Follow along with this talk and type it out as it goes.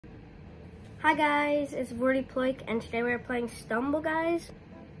Hi guys, it's Vorty Ploik, and today we're playing Stumble Guys.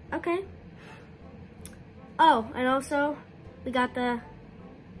 Okay. Oh, and also, we got the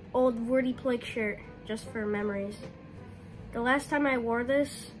old Vorty Ploik shirt, just for memories. The last time I wore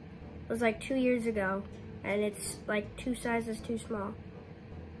this was like 2 years ago, and it's like 2 sizes too small.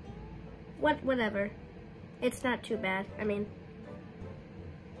 Whatever. It's not too bad. I mean,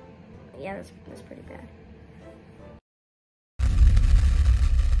 yeah, that's pretty bad.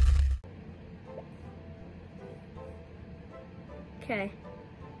 Okay.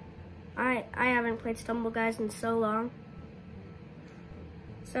 I haven't played Stumble Guys in so long.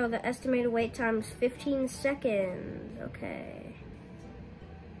 So the estimated wait time is 15 seconds. Okay.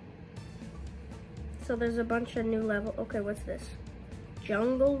 So there's a bunch of new level. Okay, what's this?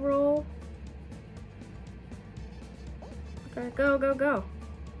 Jungle roll. Okay, go, go, go.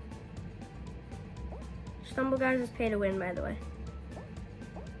 Stumble Guys is pay to win, by the way.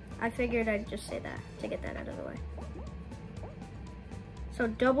 I figured I'd just say that to get that out of the way. So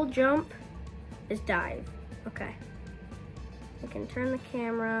double jump is dive. Okay. We can turn the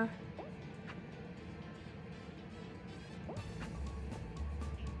camera.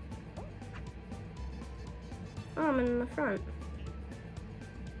 Oh, I'm in the front.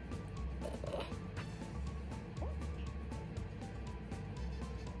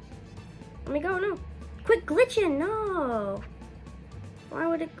 Let me go, no. Quit glitching, no. Why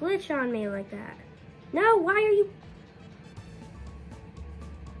would it glitch on me like that? No, why are you?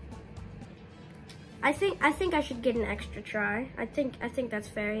 I think I should get an extra try. I think that's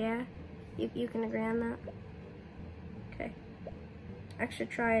fair, yeah. You can agree on that? Okay. Extra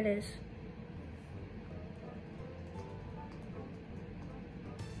try it is.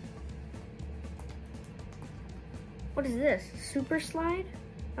 What is this? Super slide?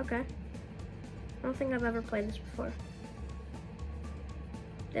 Okay. I don't think I've ever played this before.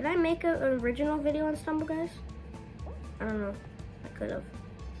 Did I make an original video on Stumble Guys? I don't know. I could have.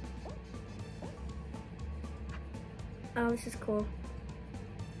 Oh, this is cool.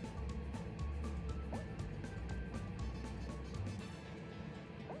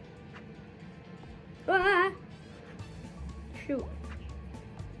 Ah! Shoot.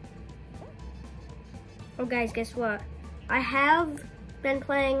 Oh guys, guess what? I have been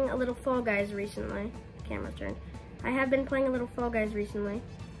playing a little Fall Guys recently. Camera's turned. I have been playing a little Fall Guys recently.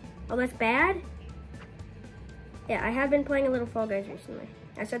 Oh, that's bad? Yeah, I have been playing a little Fall Guys recently.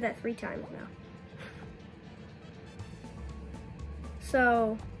 I said that 3 times now.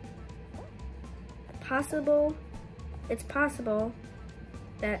 So, it's possible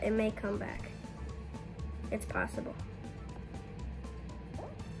that it may come back. It's possible.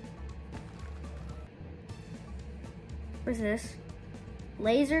 What is this?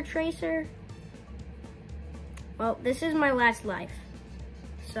 Laser tracer? Well, this is my last life.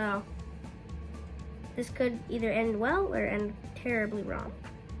 So, this could either end well or end terribly wrong.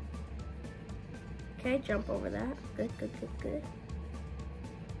 Okay, jump over that. Good, good, good, good.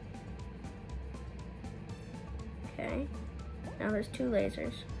 Okay, now there's 2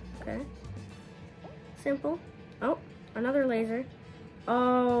 lasers. Okay, simple. Oh, another laser.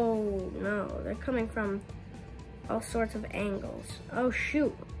 Oh no, they're coming from all sorts of angles. Oh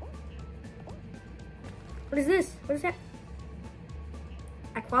shoot. What is this? What is that?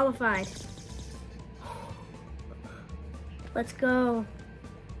 I qualified. Let's go.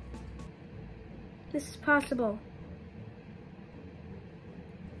 This is possible.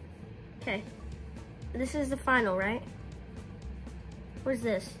 Okay. This is the final, right? What is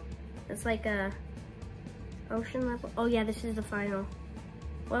this? It's like a ocean level. Oh yeah, this is the final.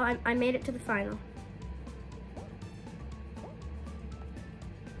 Well, I made it to the final.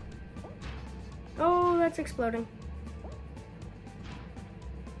 Oh, that's exploding.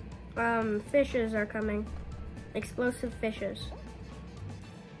 Fishes are coming. Explosive fishes.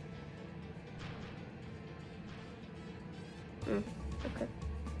 Okay.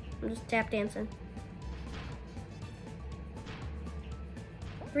 I'm just tap dancing.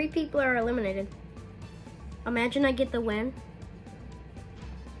 3 people are eliminated. Imagine I get the win.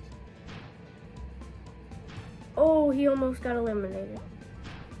 Oh, he almost got eliminated.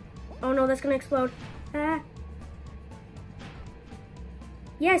 Oh no, that's gonna explode. Ah.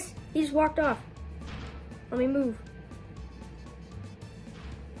 Yes, he just walked off. Let me move.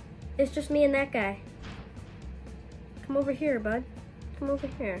 It's just me and that guy. Come over here, bud. Come over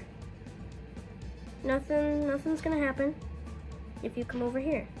here. Nothing's gonna happen if you come over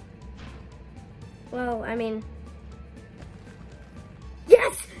here. Well, I mean...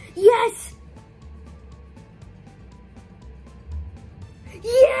 Yes! Yes!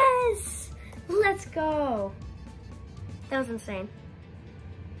 Yes! Let's go! That was insane.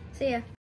 See ya.